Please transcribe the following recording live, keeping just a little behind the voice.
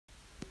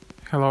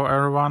Hello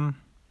everyone.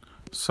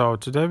 So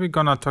today we're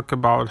gonna talk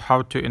about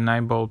how to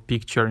enable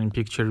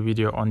picture-in-picture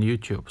video on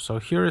YouTube. So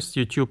here is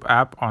YouTube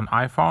app on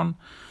iPhone.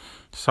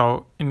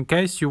 So in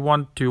case you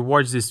want to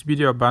watch this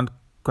video but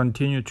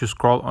continue to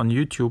scroll on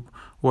YouTube,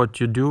 what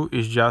you do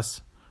is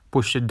just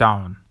push it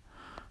down.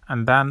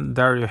 And then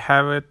there you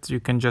have it. You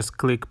can just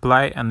click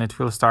play and it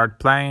will start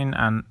playing,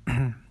 and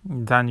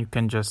then you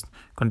can just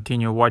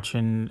continue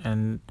watching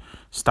and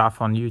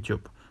stuff on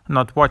YouTube.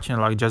 Not watching,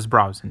 like just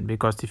browsing,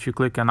 because if you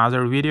click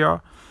another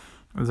video,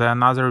 then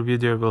another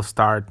video will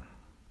start.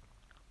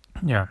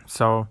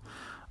 So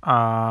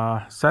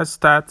that's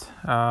that.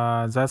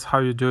 That's how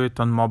you do it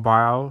on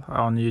mobile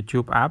on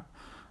YouTube app.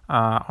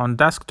 On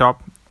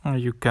desktop,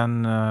 you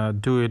can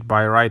do it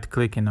by right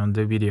clicking on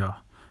the video,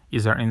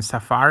 either in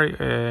Safari.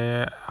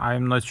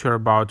 I'm not sure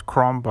about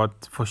Chrome,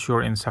 but for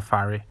sure in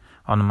Safari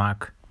on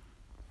Mac.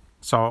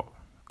 So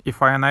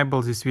if I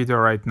enable this video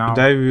right now,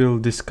 today we will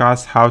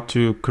discuss how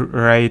to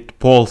create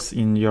polls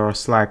in your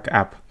Slack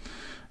app.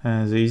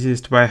 The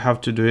easiest way how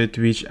to do it,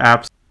 which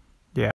apps